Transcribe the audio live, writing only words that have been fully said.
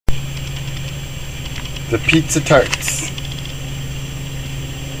The pizza tarts.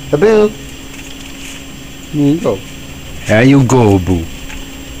 Boo. Here you go. Here you go, Boo.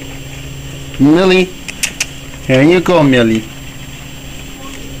 Millie. Here you go, Millie.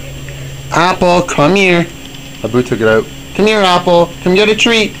 Apple, come here. Boo took it out. Come here, Apple. Come get a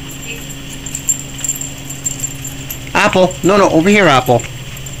treat. Apple. No, over here, Apple.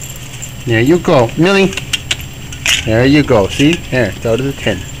 There you go. Millie. There you go. See? There, it's out of the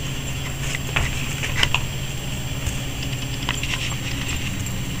tin.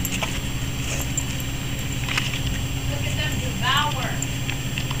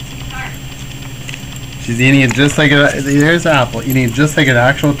 She's eating it just like a, there's Apple, eating it just like an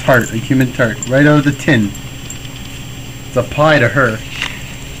actual tart, a human tart, right out of the tin. It's a pie to her.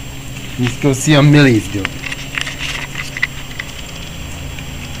 Let's go see how Millie's doing.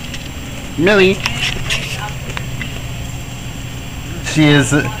 Millie. She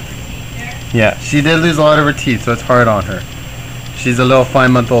is, yeah, she did lose a lot of her teeth, so it's hard on her. She's a little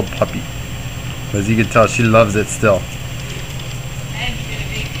 5-month-old puppy. As you can tell, she loves it still.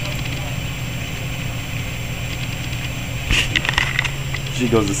 She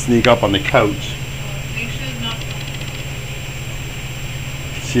goes to sneak up on the couch.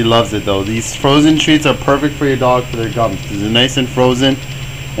 She loves it though. These frozen treats are perfect for your dog for their gums because they're nice and frozen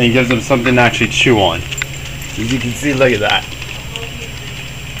and it gives them something to actually chew on. As you can see, look at that.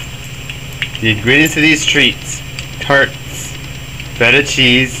 The ingredients of these treats: tarts, feta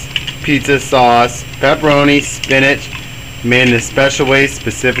cheese, pizza sauce, pepperoni, spinach, made in a special way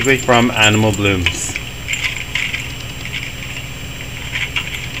specifically from animal blooms.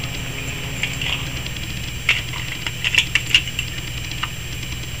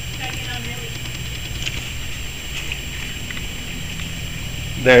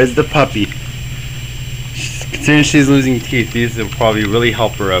 There's the puppy. Considering she's losing teeth, these will probably really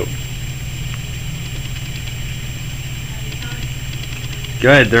help her out.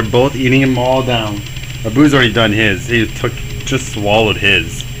 Good, they're both eating them all down. Abu's already done his. He just swallowed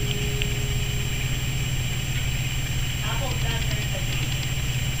his.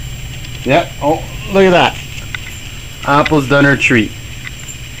 Yep, oh, look at that. Apple's done her treat.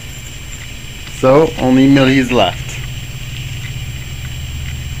 So, only Millie's left.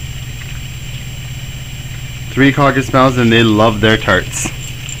 3 Cocker Spaniels and they love their tarts.